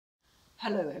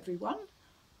Hello everyone,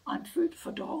 I'm Food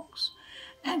for Dogs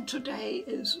and today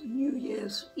is New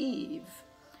Year's Eve.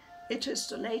 It is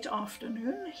the late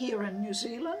afternoon here in New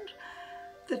Zealand.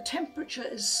 The temperature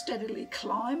is steadily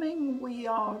climbing. We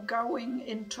are going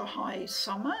into high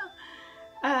summer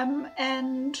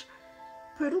and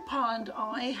Poodle Pie and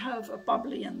I have a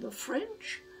bubbly in the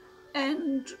fridge,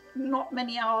 and not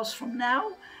many hours from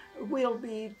now we'll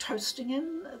be toasting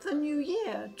in the new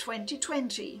year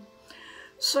 2020.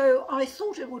 So I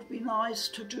thought it would be nice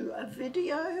to do a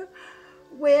video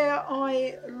where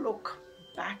I look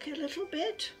back a little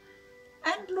bit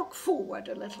and look forward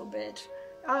a little bit,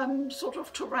 sort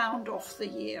of to round off the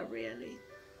year really.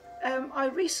 I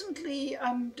recently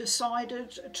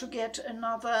decided to get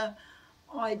another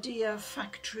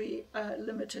IdeaFactory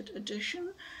limited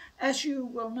edition. As you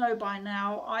will know by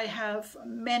now, I have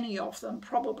many of them,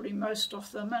 probably most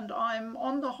of them, and I'm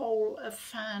on the whole a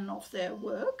fan of their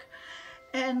work.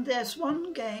 And there's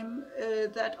one game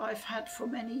that I've had for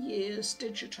many years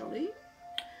digitally,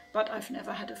 but I've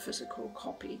never had a physical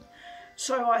copy.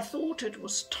 So I thought it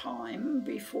was time,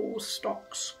 before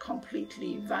stocks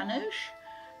completely vanish,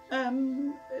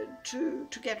 to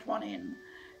get one in.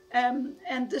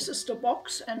 And this is the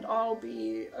box, and I'll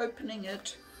be opening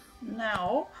it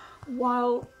now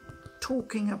while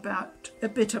talking a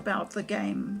bit about the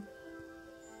game.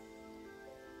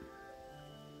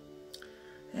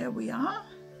 There we are.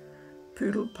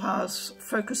 Poodle Pie's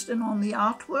focused in on the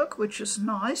artwork, which is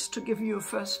nice to give you a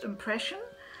first impression.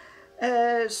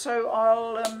 So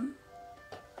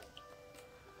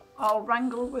I'll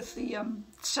wrangle with the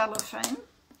cellophane.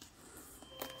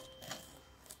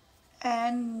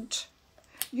 And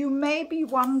you may be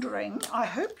wondering, I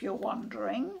hope you're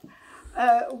wondering,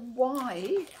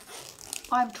 why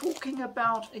I'm talking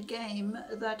about a game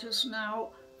that is now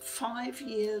 5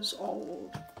 years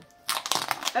old.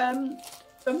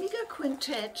 Omega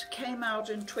Quintet came out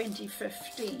in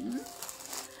 2015,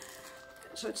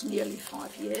 so it's nearly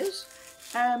 5 years.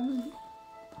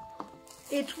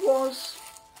 It was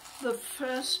the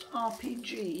first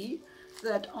RPG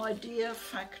that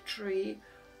IdeaFactory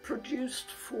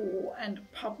produced for and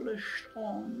published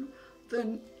on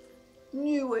the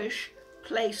newish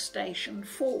PlayStation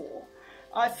 4.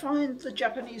 I find the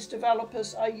Japanese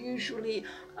developers are usually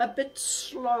a bit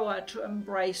slower to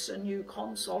embrace a new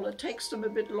console. It takes them a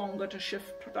bit longer to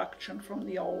shift production from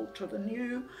the old to the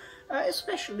new,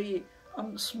 especially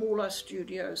smaller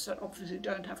studios that obviously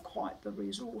don't have quite the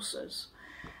resources.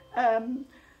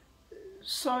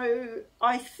 So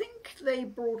I think they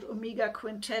brought Omega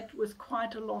Quintet with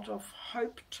quite a lot of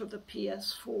hope to the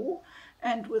PS4,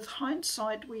 and with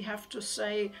hindsight we have to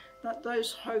say that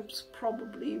those hopes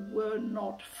probably were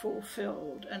not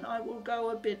fulfilled, and I will go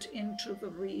a bit into the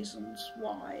reasons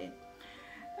why.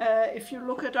 If you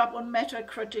look it up on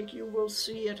Metacritic, you will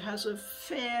see it has a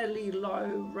fairly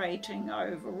low rating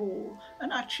overall,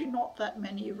 and actually not that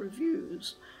many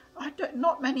reviews.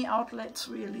 Not many outlets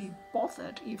really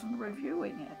bothered even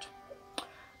reviewing it.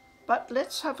 But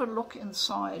let's have a look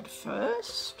inside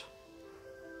first.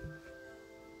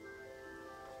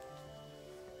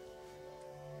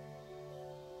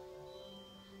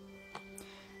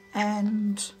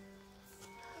 And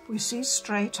we see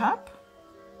straight up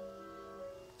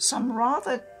some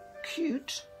rather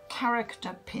cute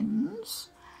character pins.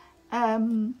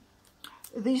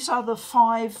 These are the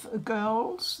 5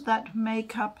 girls that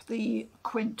make up the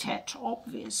quintet,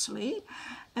 obviously.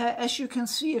 As you can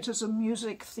see, it is a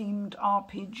music-themed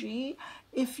RPG.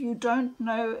 If you don't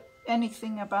know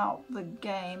anything about the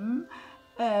game,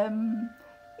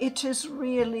 it is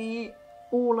really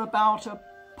all about a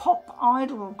pop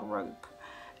idol group,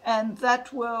 and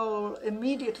that will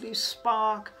immediately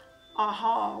spark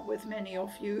aha with many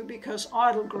of you, because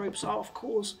idol groups are of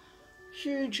course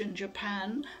huge in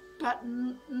Japan, but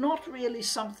not really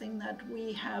something that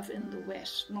we have in the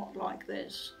West, not like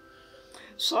this.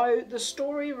 So the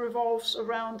story revolves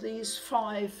around these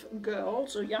 5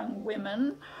 girls or young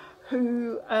women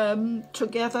who,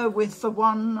 together with the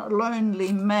one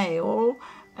lonely male,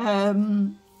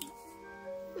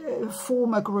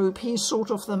 form a group. He's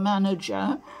sort of the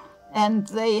manager, and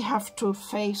they have to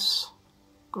face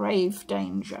grave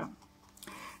danger.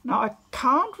 Now I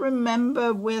can't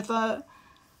remember whether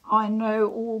I know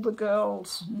all the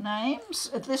girls' names.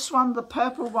 This one, the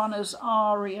purple one, is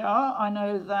Aria. I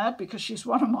know that because she's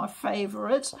one of my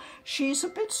favourites. She's a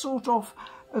bit sort of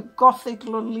a gothic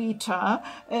Lolita.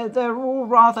 They're all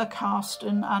rather cast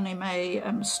in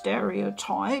anime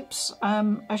stereotypes,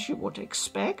 as you would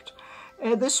expect.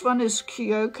 This one is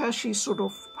Kyoka. She's sort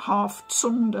of half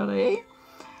tsundere.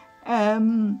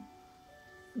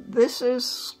 This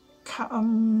is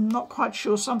I'm not quite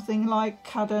sure, something like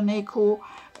Kadaneko.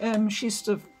 She's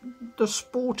the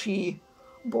sporty,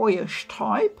 boyish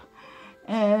type,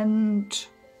 and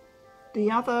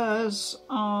the others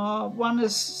are, one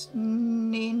is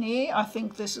Nene, I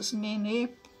think this is Nene,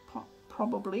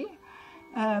 probably.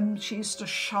 She's the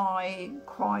shy,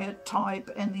 quiet type,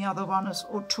 and the other one is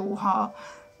Otoha,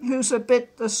 who's a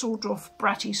bit the sort of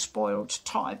bratty, spoiled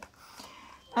type.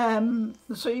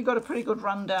 So you got a pretty good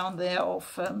rundown there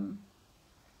of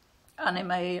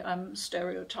anime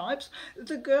stereotypes.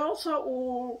 The girls are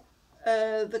all,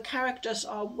 the characters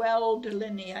are well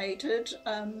delineated,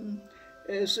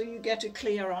 so you get a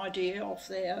clear idea of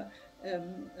their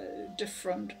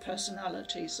different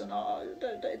personalities, and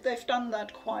they've done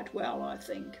that quite well, I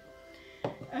think.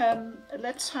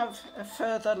 Let's have a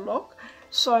further look.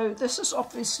 So this is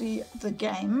obviously the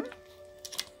game.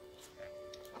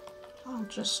 I'll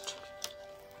just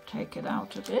take it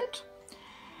out a bit.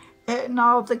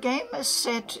 Now the game is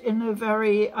set in a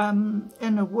very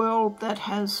in a world that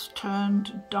has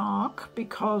turned dark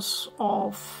because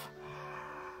of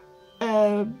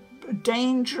a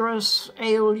dangerous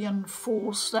alien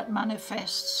force that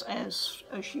manifests as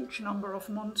a huge number of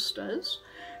monsters.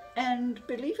 And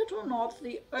believe it or not,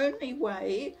 the only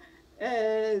way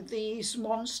these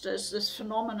monsters, this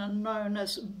phenomenon known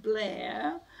as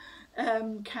Blair,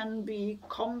 can be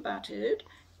combated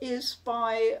is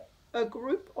by a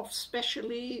group of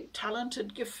specially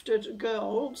talented, gifted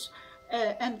girls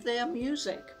and their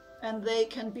music, and they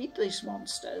can beat these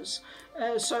monsters.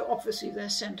 So obviously they're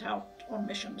sent out on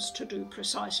missions to do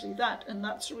precisely that, and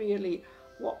that's really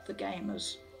what the game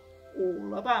is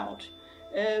all about.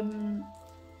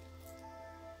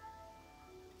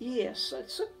 Yes,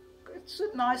 it's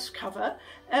a nice cover.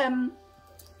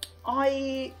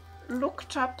 I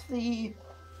looked up the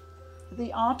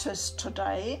artist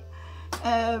today.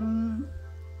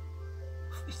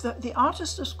 The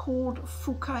artist is called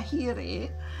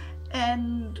Fukahire,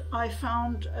 and I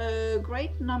found a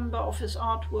great number of his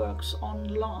artworks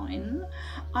online.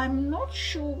 I'm not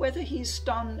sure whether he's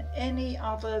done any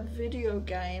other video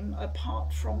game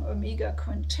apart from Omega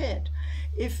Quintet.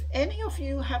 If any of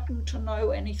you happen to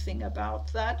know anything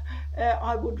about that,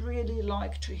 I would really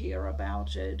like to hear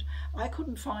about it. I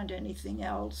couldn't find anything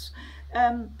else.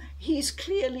 He's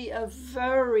clearly a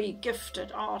very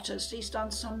gifted artist. He's done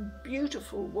some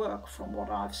beautiful work from what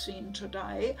I've seen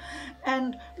today.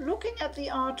 And looking at the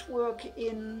artwork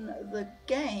in the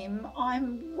game,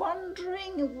 I'm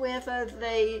wondering whether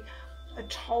they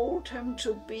told him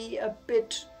to be a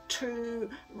bit too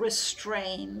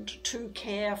restrained, too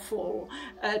careful,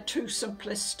 too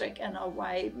simplistic in a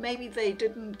way. Maybe they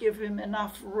didn't give him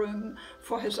enough room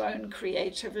for his own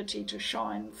creativity to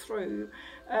shine through.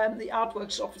 The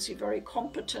artwork's obviously very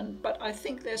competent, but I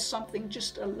think there's something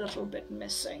just a little bit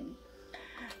missing.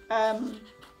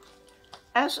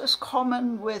 As is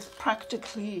common with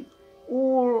practically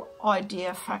all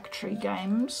IdeaFactory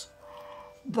games,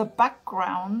 the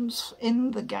backgrounds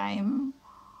in the game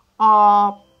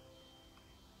are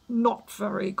not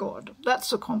very good.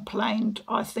 That's a complaint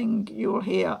I think you'll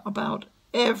hear about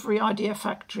every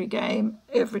IdeaFactory game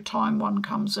every time one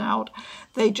comes out.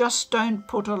 They just don't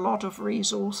put a lot of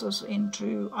resources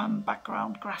into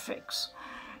background graphics,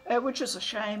 which is a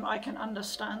shame. I can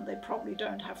understand they probably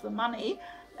don't have the money,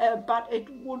 but it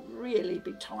would really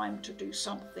be time to do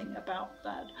something about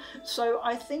that. So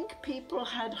I think people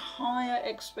had higher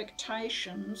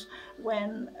expectations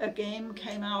when a game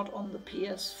came out on the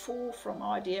PS4 from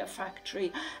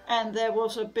IdeaFactory, and there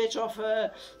was a bit of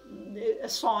a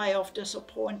sigh of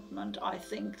disappointment, I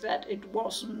think, that it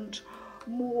wasn't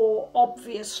more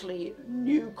obviously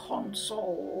new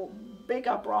console,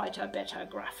 bigger, brighter, better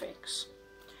graphics.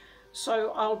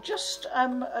 So I'll just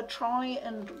try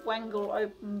and wangle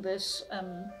open this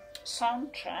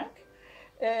soundtrack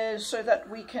so that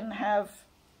we can have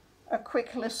a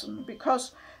quick listen,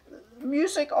 because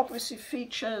music obviously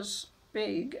features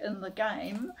big in the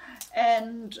game,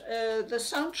 and the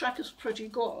soundtrack is pretty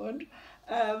good.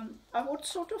 I would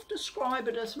sort of describe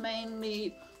it as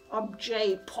mainly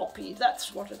J-poppy.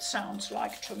 That's what it sounds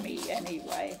like to me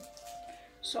anyway.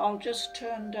 So I'll just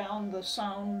turn down the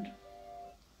sound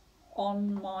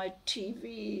on my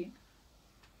TV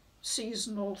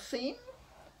seasonal theme,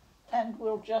 and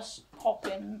we'll just pop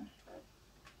in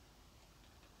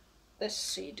this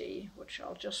CD, which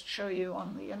I'll just show you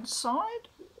on the inside.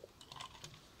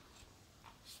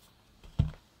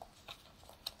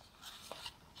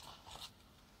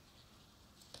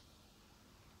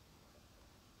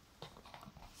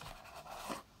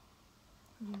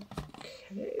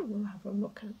 Okay, we'll have a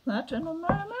look at that in a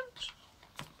moment.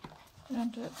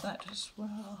 And at that as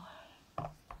well.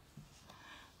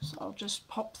 I'll just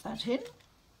pop that in.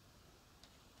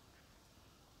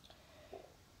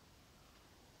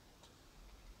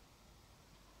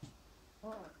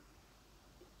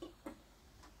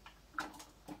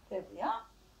 There we are.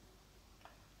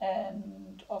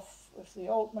 And off if the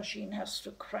old machine has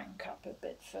to crank up a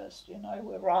bit first, you know,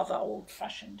 we're rather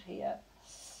old-fashioned here.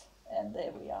 And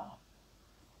there we are.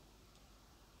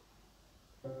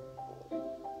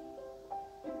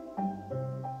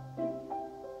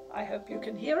 I hope you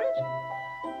can hear it.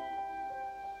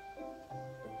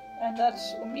 And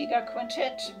that's Omega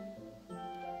Quintet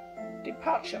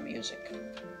departure music.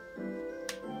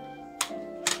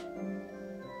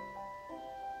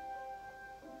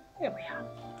 Here we are.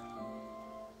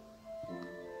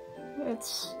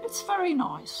 It's very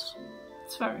nice.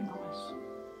 It's very nice.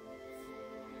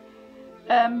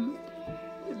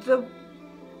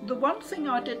 The one thing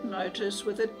I did notice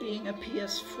with it being a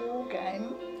PS4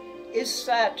 game is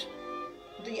that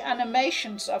the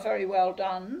animations are very well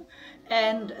done,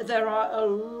 and there are a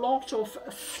lot of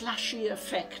flashy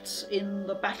effects in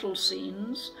the battle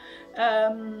scenes,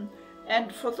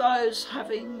 and for those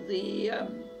having the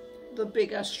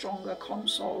bigger, stronger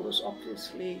console is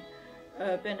obviously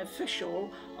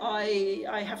beneficial.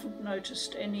 I haven't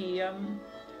noticed any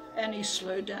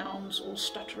slowdowns or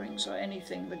stutterings or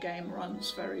anything. The game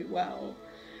runs very well.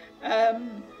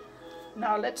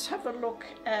 Now let's have a look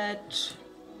at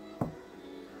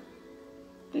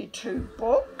the two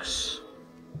books,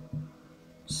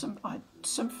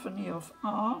 Symphony of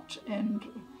Art and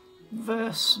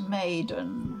Verse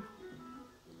Maiden.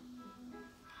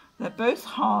 They're both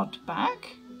hardback.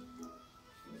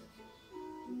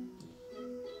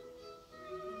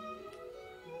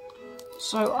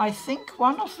 So I think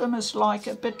one of them is like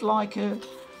a bit like a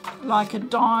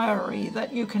diary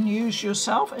that you can use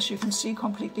yourself. As you can see,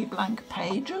 completely blank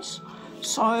pages.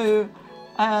 So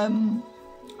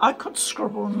I could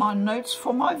scribble my notes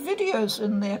for my videos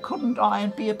in there, couldn't I,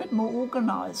 and be a bit more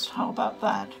organized? How about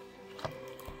that?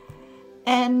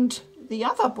 And the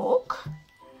other book,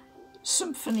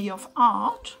 Symphony of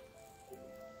Art,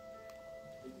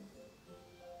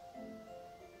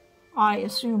 I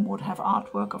assume would have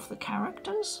artwork of the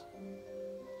characters.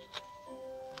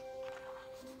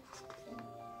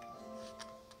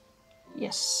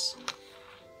 Yes.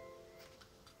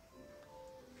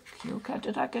 Kyoka,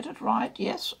 did I get it right?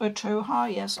 Yes.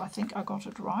 Otoha, yes, I think I got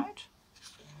it right.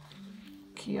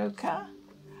 Kyoka.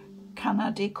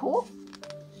 Kanadeko.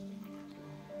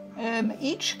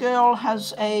 Each girl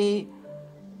has a...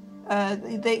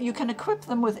 you can equip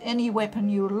them with any weapon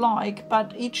you like,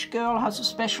 but each girl has a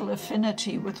special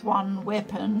affinity with one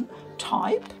weapon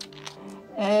type.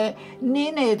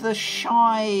 Nene, the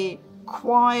shy,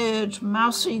 quiet,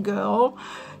 mousy girl,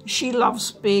 she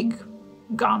loves big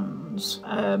guns.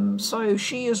 So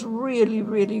she is really,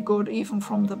 really good, even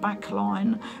from the back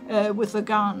line, with the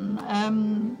gun,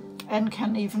 and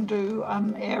can even do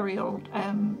aerial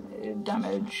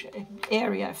damage,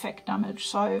 area effect damage.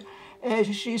 So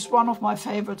she's one of my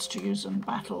favorites to use in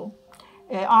battle.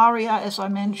 Aria, as I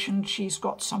mentioned, she's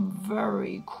got some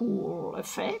very cool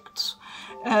effects.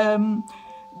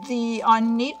 I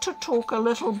need to talk a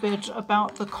little bit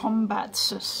about the combat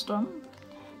system.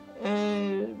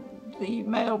 The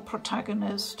male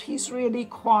protagonist, he's really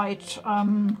quite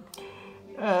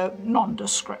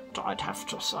nondescript, I'd have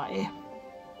to say.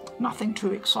 Nothing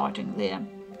too exciting there.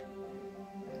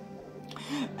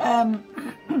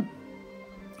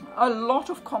 A lot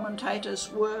of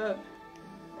commentators were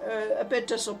a bit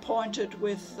disappointed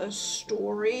with the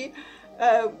story,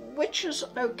 which is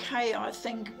okay, I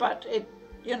think, but it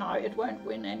won't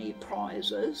win any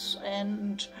prizes,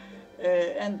 and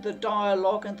the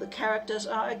dialogue and the characters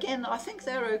are, again, I think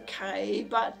they're okay,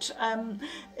 but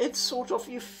it's sort of,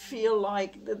 you feel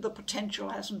like the potential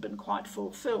hasn't been quite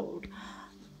fulfilled.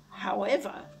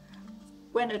 However,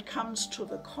 when it comes to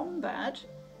the combat,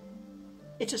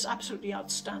 it is absolutely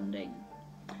outstanding.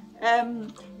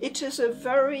 It is a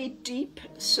very deep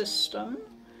system.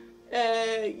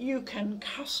 You can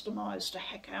customize the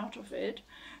heck out of it.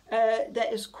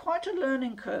 There is quite a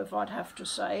learning curve, I'd have to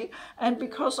say, and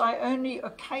because I only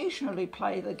occasionally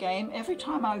play the game, every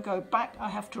time I go back I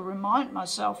have to remind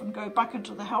myself and go back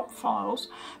into the help files,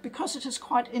 because it is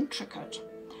quite intricate.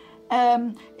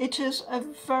 It is a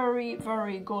very,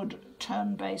 very good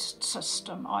turn-based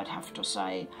system, I'd have to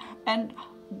say, and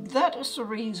that is the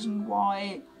reason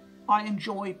why I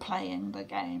enjoy playing the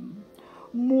game,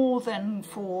 more than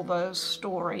for the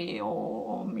story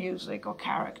or music or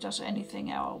characters or anything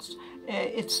else.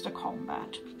 It's the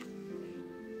combat.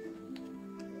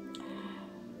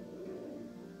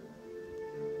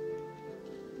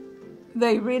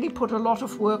 They really put a lot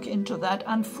of work into that.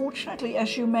 Unfortunately,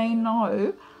 as you may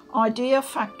know,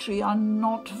 IdeaFactory are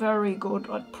not very good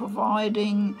at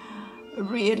providing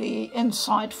really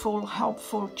insightful,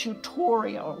 helpful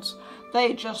tutorials.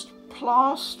 They just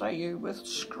plaster you with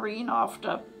screen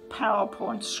after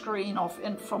PowerPoint screen of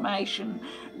information,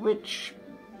 which,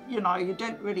 you know, you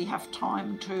don't really have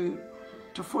time to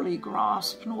fully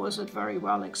grasp, nor is it very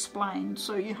well explained,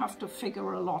 so you have to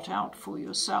figure a lot out for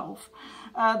yourself.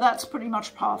 That's pretty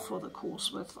much par for the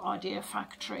course with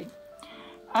IdeaFactory.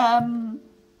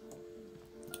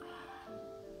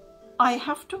 I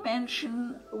have to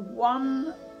mention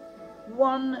one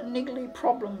niggly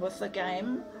problem with the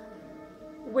game,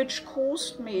 which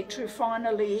caused me to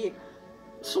finally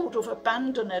sort of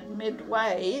abandon it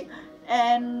midway,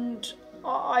 and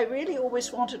I really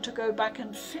always wanted to go back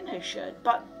and finish it,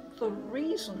 but the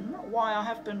reason why I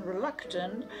have been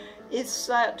reluctant is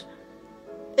that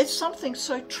it's something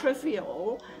so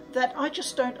trivial that I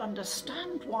just don't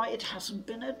understand why it hasn't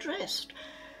been addressed.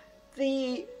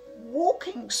 The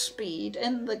walking speed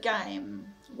in the game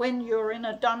when you're in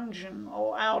a dungeon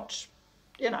or out,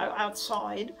 you know,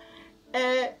 outside,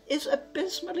 is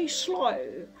abysmally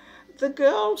slow. The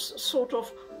girls sort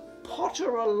of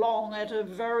potter along at a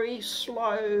very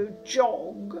slow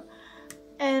jog,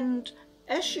 and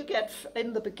as you get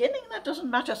in the beginning, that doesn't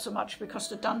matter so much because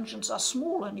the dungeons are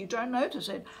small and you don't notice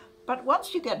it. But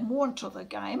once you get more into the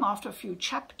game, after a few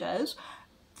chapters,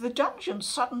 the dungeons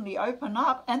suddenly open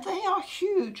up and they are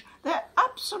huge. They're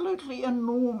absolutely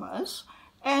enormous,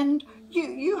 and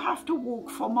you have to walk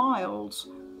for miles.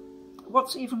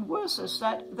 What's even worse is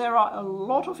that there are a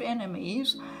lot of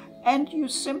enemies and you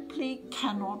simply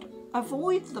cannot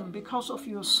avoid them because of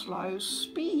your slow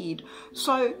speed.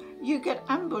 So you get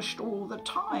ambushed all the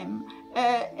time,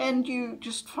 and you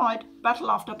just fight battle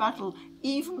after battle,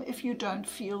 even if you don't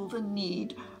feel the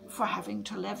need for having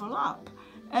to level up.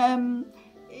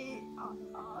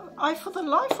 For the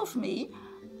life of me,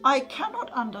 I cannot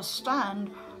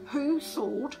understand who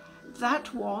thought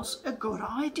that was a good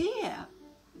idea.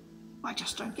 I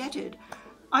just don't get it.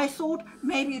 I thought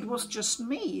maybe it was just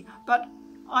me, but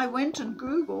I went and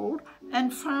Googled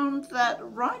and found that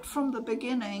right from the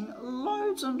beginning,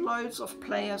 loads and loads of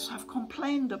players have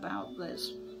complained about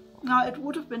this. Now, it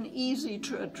would have been easy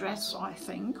to address, I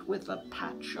think, with a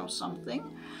patch or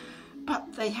something,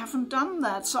 but they haven't done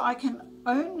that, so I can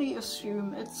only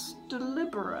assume it's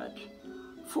deliberate.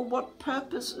 For what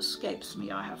purpose escapes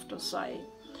me, I have to say.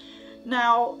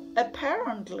 Now,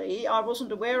 apparently, I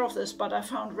wasn't aware of this, but I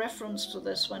found reference to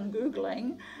this when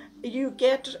Googling, you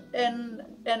get an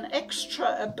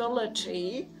extra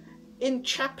ability in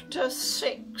Chapter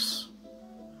 6.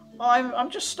 I'm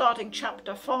just starting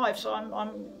Chapter 5, so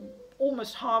I'm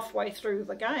almost halfway through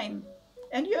the game.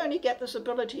 And you only get this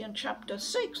ability in Chapter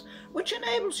 6, which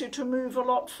enables you to move a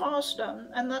lot faster,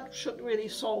 and that should really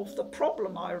solve the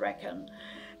problem, I reckon.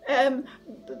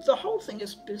 The whole thing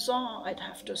is bizarre, I'd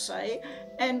have to say,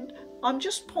 and I'm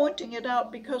just pointing it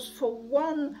out because for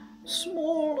one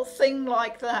small thing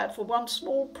like that, for one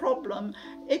small problem,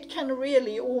 it can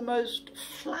really almost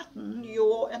flatten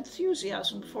your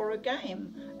enthusiasm for a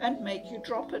game and make you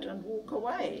drop it and walk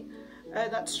away.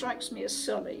 That strikes me as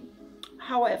silly.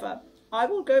 However, I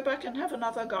will go back and have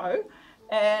another go,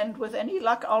 and with any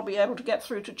luck I'll be able to get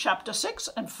through to Chapter 6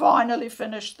 and finally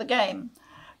finish the game,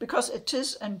 because it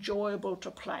is enjoyable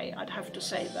to play, I'd have to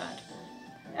say that.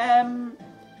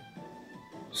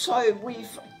 So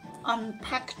we've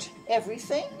unpacked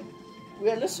everything.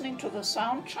 We're listening to the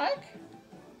soundtrack.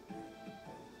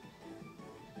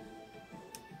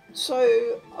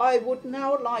 So I would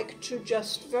now like to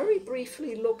just very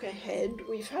briefly look ahead.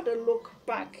 We've had a look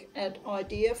back at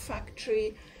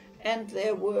IdeaFactory and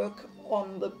their work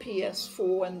on the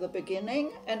PS4 in the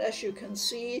beginning, and as you can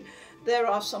see, there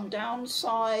are some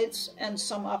downsides and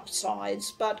some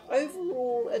upsides, but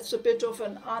overall it's a bit of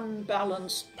an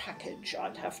unbalanced package,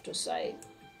 I'd have to say.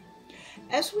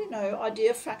 As we know,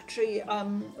 IdeaFactory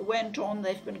went on,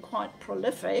 they've been quite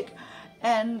prolific,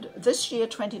 and this year,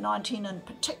 2019 in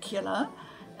particular,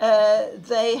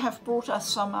 they have brought us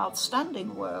some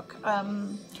outstanding work,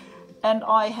 and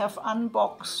I have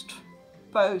unboxed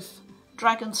both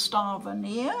Dragonstar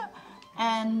Veneer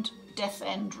and Death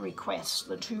End Request,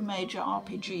 the two major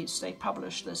RPGs they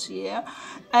published this year,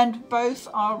 and both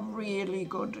are really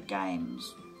good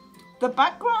games. The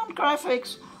background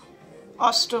graphics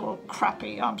are still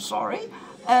crappy, I'm sorry,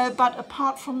 but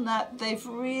apart from that, they've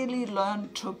really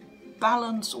learned to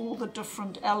balance all the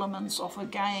different elements of a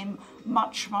game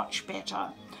much, much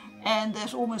better. and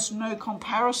there's almost no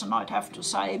comparison, I'd have to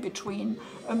say, between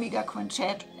Omega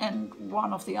Quintet and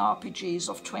one of the RPGs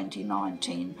of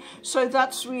 2019. So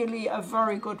that's really a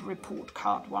very good report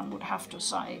card, one would have to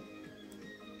say.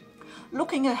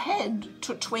 Looking ahead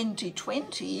to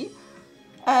 2020,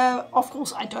 of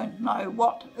course I don't know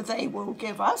what they will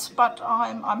give us, but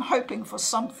I'm hoping for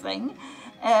something.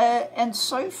 And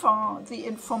so far the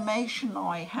information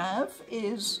I have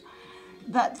is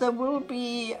that there will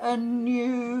be a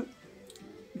new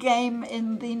game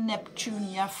in the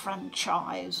Neptunia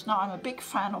franchise. Now, I'm a big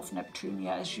fan of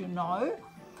Neptunia, as you know.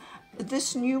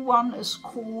 This new one is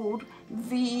called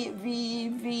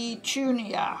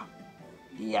VVVtunia.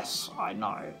 Yes, I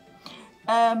know.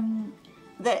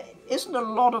 There isn't a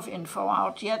lot of info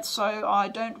out yet, so I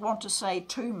don't want to say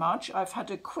too much. I've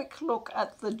had a quick look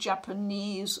at the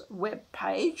Japanese web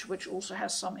page, which also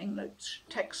has some English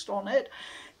text on it,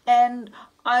 and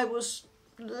I was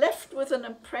left with an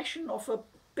impression of a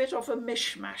bit of a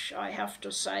mishmash, I have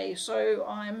to say. So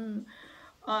I'm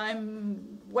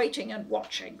waiting and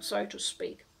watching, so to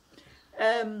speak.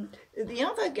 The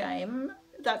other game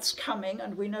that's coming,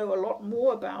 and we know a lot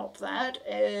more about that,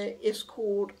 is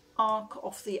called Ark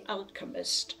of the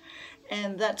Alchemist,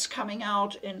 and that's coming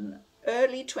out in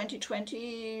early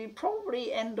 2020,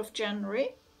 probably end of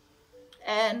January.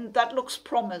 And that looks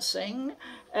promising.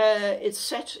 It's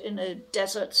set in a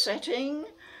desert setting.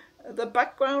 The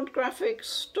background graphics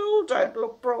still don't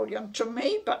look brilliant to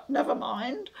me, but never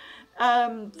mind.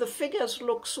 The figures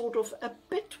look sort of a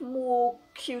bit more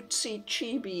cutesy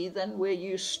chibi than we're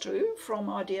used to from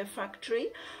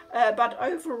IdeaFactory, but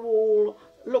overall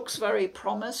looks very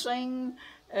promising.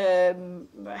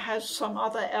 Has some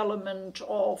other element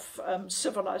of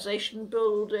civilization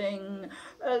building,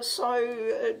 so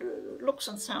it looks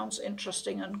and sounds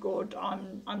interesting and good.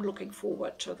 I'm looking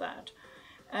forward to that.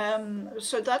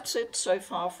 So that's it so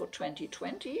far for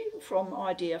 2020 from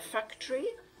IdeaFactory,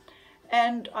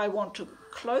 and I want to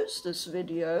close this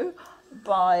video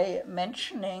by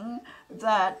mentioning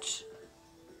that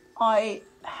I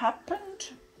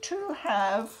happened to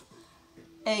have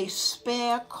a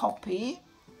spare copy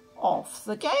of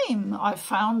the game. I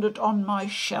found it on my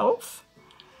shelf,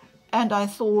 and I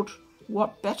thought,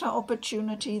 what better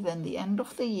opportunity than the end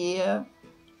of the year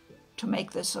to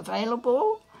make this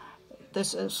available.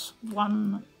 This is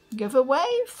one giveaway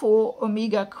for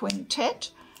Omega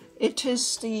Quintet. It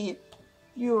is the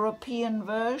European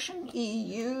version,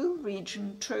 EU,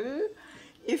 Region 2.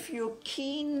 If you're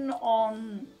keen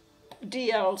on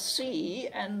DLC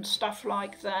and stuff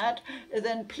like that,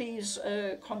 then please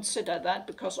consider that,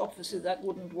 because obviously that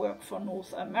wouldn't work for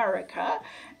North America.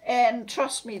 And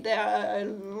trust me, there are a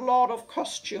lot of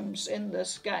costumes in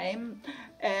this game,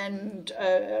 and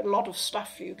a lot of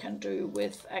stuff you can do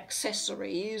with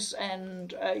accessories,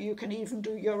 and you can even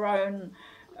do your own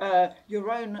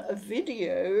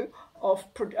video of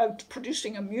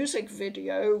producing a music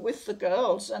video with the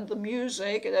girls and the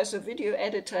music. There's a video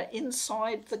editor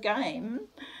inside the game,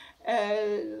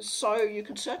 so you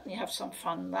can certainly have some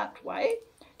fun that way.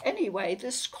 Anyway,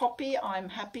 this copy I'm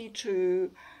happy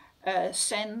to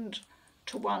send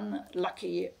to one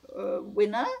lucky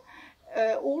winner.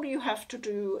 All you have to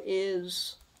do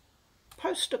is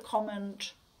post a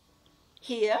comment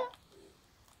here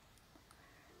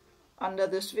under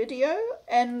this video,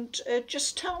 and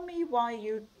just tell me why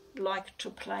you'd like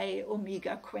to play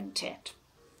Omega Quintet.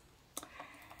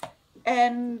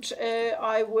 And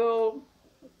I will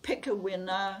pick a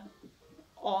winner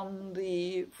on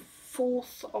the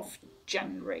 4th of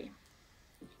January.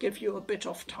 Give you a bit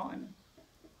of time.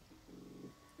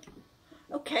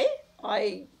 Okay,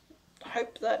 I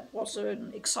hope that was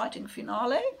an exciting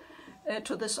finale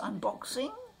to this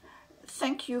unboxing.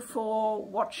 Thank you for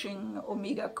watching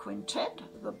Omega Quintet,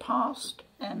 the past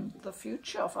and the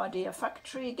future of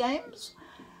IdeaFactory games.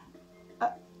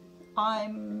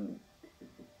 I'm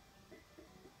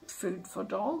Food for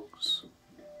Dogs.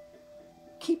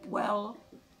 Keep well.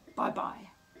 Bye-bye.